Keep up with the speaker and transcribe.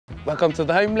Welcome to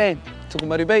the homeland,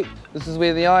 Tokomaru Bay. This is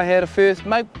where I had a first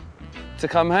moke to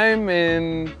come home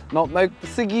and not moke the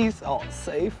ciggies. Oh,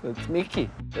 safe, it's Miki.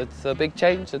 It's a big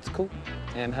change, it's cool.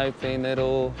 And hoping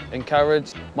it'll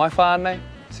encourage my whānau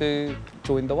to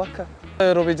join the waka.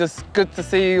 It'll be just good to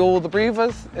see all the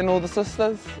breathers and all the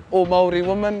sisters, all Māori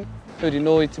women, huri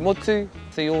noi te motu,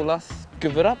 see all us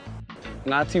give it up.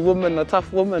 Ngāti women are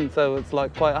tough women, so it's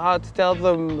like quite hard to tell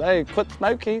them, hey, quit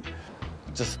smoking,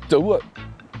 just do it.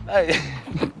 Hey.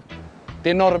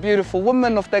 They're not a beautiful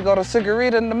woman if they got a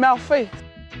cigarette in the mouth, eh?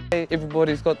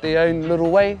 Everybody's got their own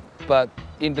little way, but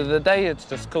end of the day, it's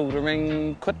just cool to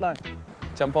ring quit line.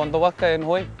 Jump on the waka and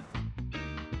hoi.